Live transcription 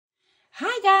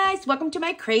Hi guys, welcome to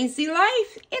my crazy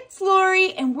life. It's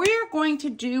Lori and we're going to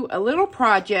do a little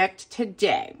project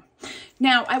today.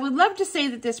 Now, I would love to say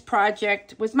that this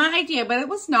project was my idea, but it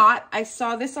was not. I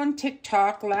saw this on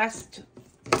TikTok last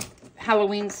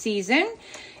Halloween season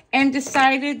and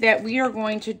decided that we are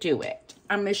going to do it.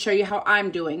 I'm going to show you how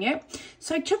I'm doing it.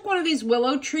 So I took one of these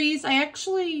willow trees.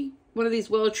 One of these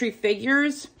willow tree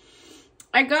figures.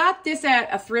 I got this at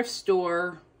a thrift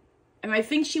store. And I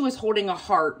think she was holding a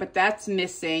heart, but that's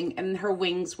missing. And her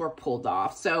wings were pulled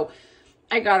off. So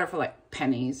I got her for like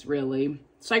pennies, really.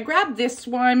 So I grabbed this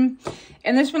one.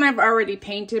 And this one I've already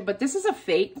painted. But this is a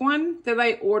fake one that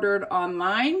I ordered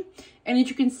online. And as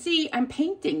you can see, I'm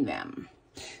painting them.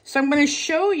 So I'm going to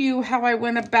show you how I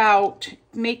went about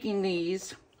making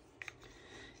these.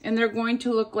 And they're going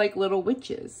to look like little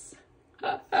witches.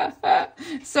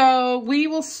 So we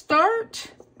will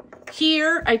start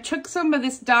here. I took some of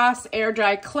this DOS air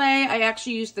dry clay. I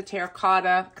actually used the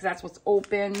terracotta because that's what's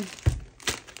open.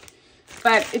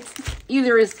 But it's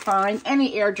either is fine.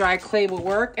 Any air dry clay will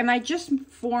work. And I just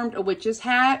formed a witch's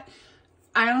hat.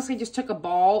 I honestly just took a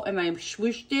ball and I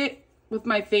swooshed it with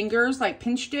my fingers, like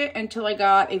pinched it until I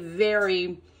got a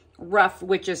very rough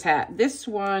witch's hat. This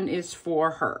one is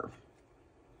for her.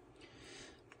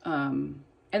 And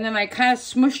then I kind of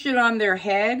smushed it on their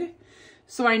head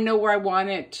so I know where I want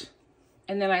it.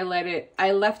 And then I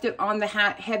left it on the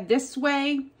head this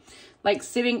way, like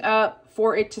sitting up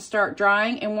for it to start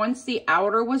drying. And once the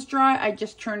outer was dry, I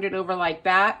just turned it over like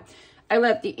that. I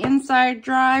let the inside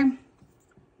dry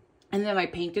and then I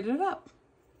painted it up.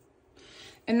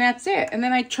 And that's it. And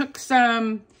then I took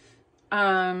some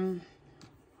Rub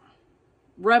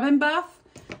and Buff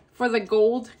for the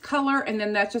gold color, and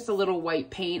then that's just a little white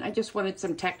paint. I just wanted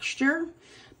some texture.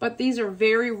 But these are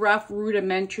very rough,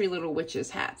 rudimentary little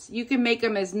witches hats. You can make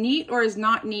them as neat or as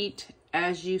not neat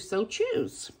as you so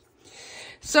choose.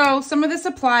 So some of the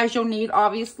supplies you'll need,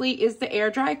 obviously, is the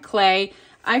air dry clay.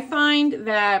 I find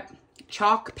that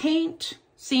chalk paint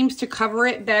seems to cover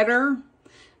it better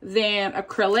than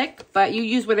acrylic, but you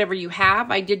use whatever you have.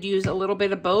 I did use a little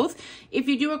bit of both. If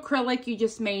you do acrylic, you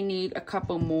just may need a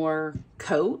couple more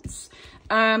coats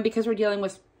because we're dealing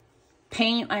with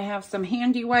paint. I have some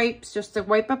handy wipes just to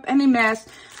wipe up any mess.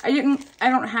 I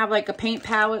don't have like a paint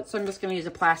palette, so I'm just going to use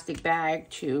a plastic bag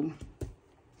to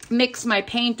mix my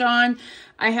paint on.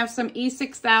 I have some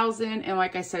E6000 and,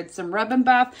 like I said, some Rub and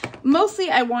Buff. Mostly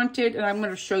I wanted, and I'm going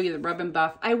to show you the Rub and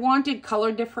Buff, I wanted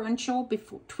color differential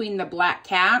between the black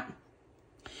cat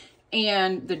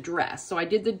and the dress. So I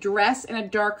did the dress in a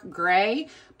dark gray,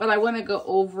 but I want to go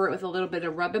over it with a little bit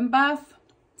of Rub and Buff.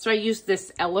 So I used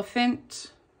this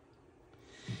elephant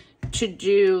to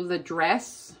do the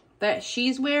dress that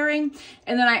she's wearing.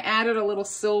 And then I added a little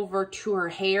silver to her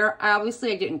hair.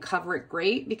 Obviously, I didn't cover it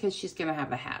great because she's going to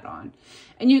have a hat on.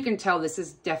 And you can tell this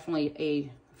is definitely a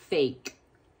fake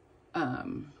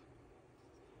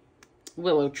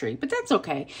willow tree. But that's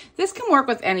okay. This can work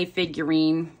with any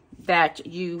figurine that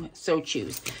you so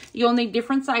choose. You'll need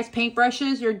different size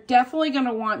paintbrushes. You're definitely going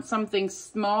to want something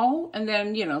small. And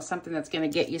then, you know, something that's going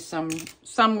to get you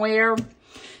somewhere.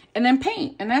 And then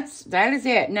paint, and that is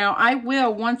it. Now, I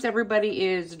will, once everybody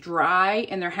is dry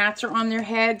and their hats are on their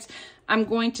heads, I'm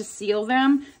going to seal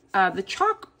them. The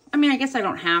chalk, I mean, I guess I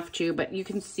don't have to, but you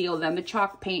can seal them. The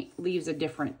chalk paint leaves a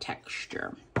different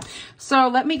texture. So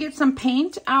let me get some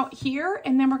paint out here,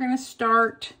 and then we're going to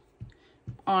start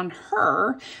on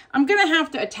her. I'm going to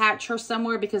have to attach her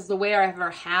somewhere because the way I have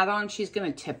her hat on, she's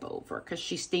going to tip over because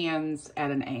she stands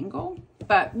at an angle.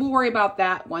 But we'll worry about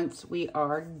that once we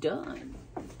are done.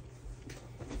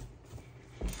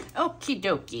 Okie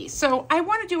dokie. So I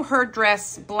want to do her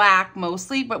dress black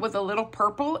mostly, but with a little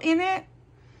purple in it.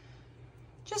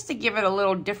 Just to give it a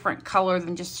little different color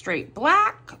than just straight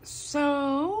black.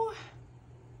 So,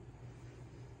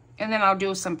 and then I'll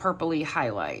do some purpley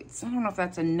highlights. I don't know if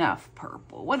that's enough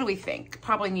purple. What do we think?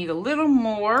 Probably need a little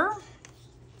more.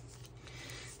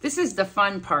 This is the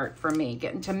fun part for me,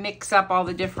 getting to mix up all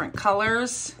the different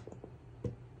colors.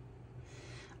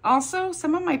 Also,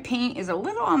 some of my paint is a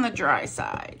little on the dry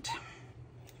side.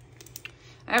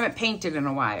 I haven't painted in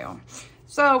a while.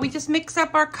 So we just mix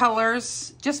up our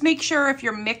colors. Just make sure if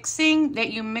you're mixing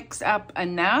that you mix up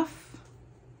enough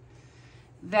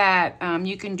that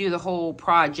you can do the whole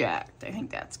project. I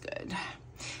think that's good.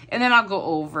 And then I'll go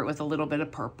over it with a little bit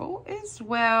of purple as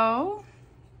well.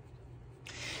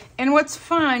 And what's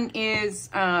fun is,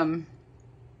 and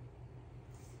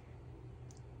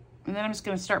then I'm just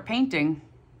going to start painting.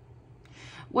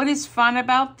 What is fun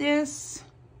about this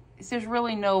is there's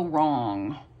really no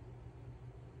wrong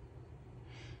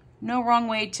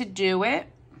way to do it.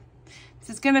 This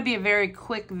is going to be a very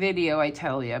quick video, I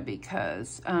tell you,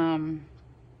 because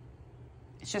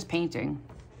it's just painting.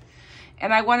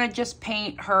 And I want to just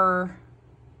paint her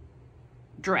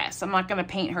dress. I'm not going to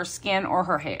paint her skin or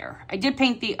her hair. I did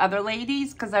paint the other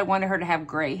ladies because I wanted her to have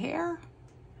gray hair.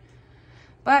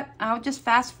 But I'll just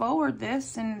fast forward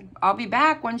this and I'll be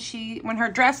back when her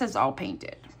dress is all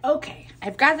painted. Okay,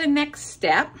 I've got the next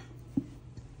step.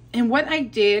 And what I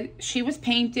did, she was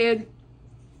painted.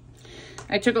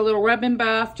 I took a little rub and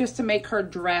buff just to make her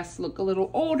dress look a little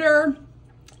older.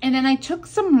 And then I took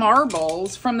some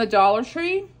marbles from the Dollar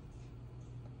Tree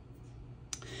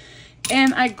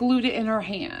and I glued it in her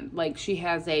hand like she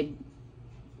has a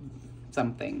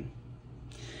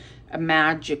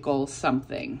magical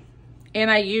something.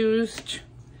 And I used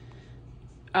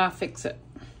Fix It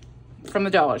from the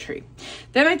Dollar Tree.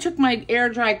 Then I took my air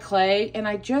dry clay and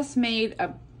I just made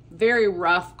a very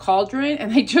rough cauldron,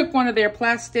 and I took one of their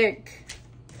plastic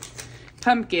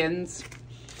pumpkins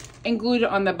and glued it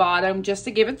on the bottom just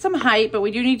to give it some height, but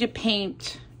we do need to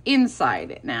paint inside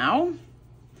it now.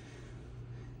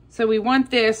 So we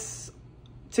want this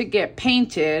to get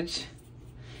painted,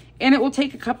 and it will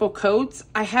take a couple coats.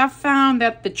 I have found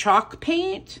that the chalk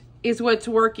paint is what's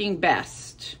working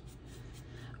best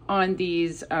on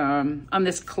these, on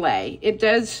this clay. It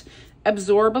does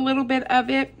absorb a little bit of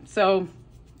it, so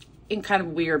in kind of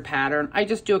weird pattern. I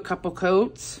just do a couple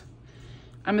coats.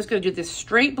 I'm just gonna do this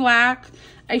straight black.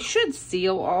 I should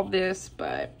seal all this,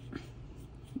 but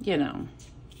you know,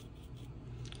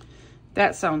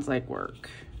 that sounds like work.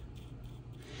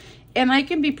 And I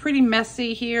can be pretty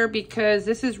messy here because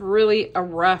this is really a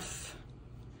rough,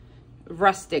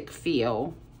 rustic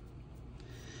feel.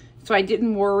 So I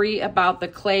didn't worry about the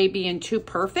clay being too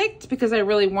perfect because I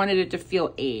really wanted it to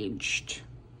feel aged.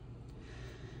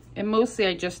 And mostly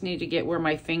I just need to get where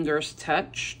my fingers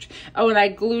touched. Oh, and I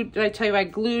glued, did I tell you, I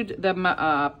glued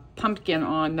the pumpkin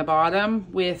on the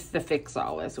bottom with the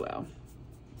Fix-All as well.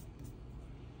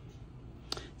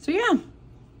 So yeah,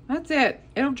 that's it.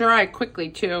 It'll dry quickly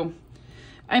too.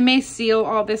 I may seal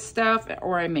all this stuff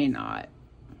or I may not.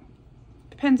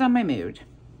 Depends on my mood.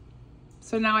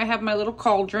 So now I have my little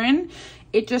cauldron.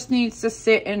 It just needs to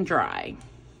sit and dry.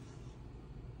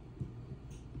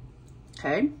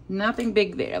 Okay, nothing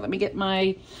big there. Let me get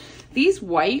these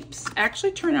wipes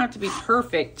actually turn out to be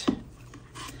perfect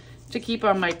to keep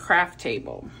on my craft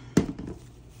table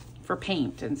for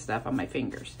paint and stuff on my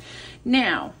fingers.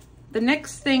 Now, the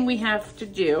next thing we have to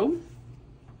do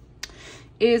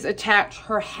is attach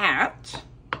her hat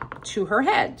to her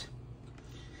head.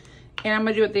 And I'm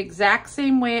gonna do it the exact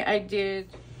same way I did.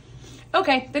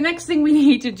 Okay, the next thing we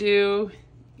need to do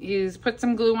is put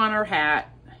some glue on her hat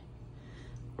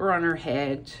or on her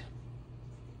head.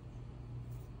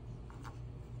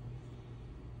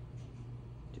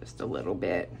 Just a little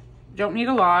bit. Don't need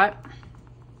a lot.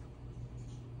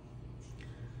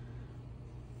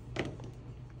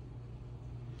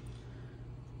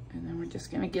 And then we're just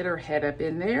gonna get her head up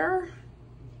in there.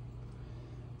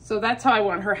 So that's how I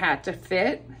want her hat to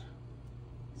fit.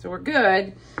 So we're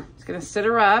good. Just gonna sit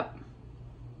her up.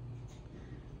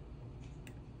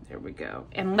 There we go.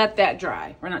 And let that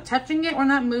dry. We're not touching it, we're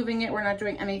not moving it, we're not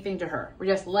doing anything to her. We're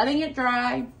just letting it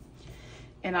dry,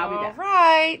 and I'll be back. All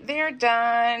right, they're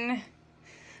done.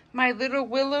 My little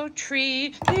willow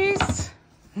tree piece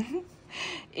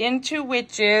into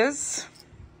witches.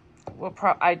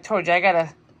 I told you I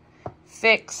gotta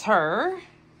fix her,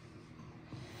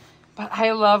 but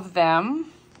I love them.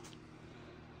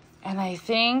 And I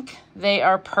think they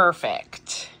are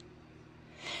perfect.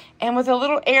 And with a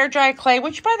little air dry clay,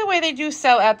 which by the way, they do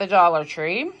sell at the Dollar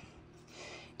Tree.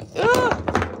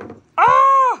 Ugh.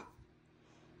 Ah!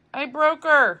 I broke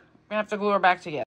her. I'm gonna have to glue her back together.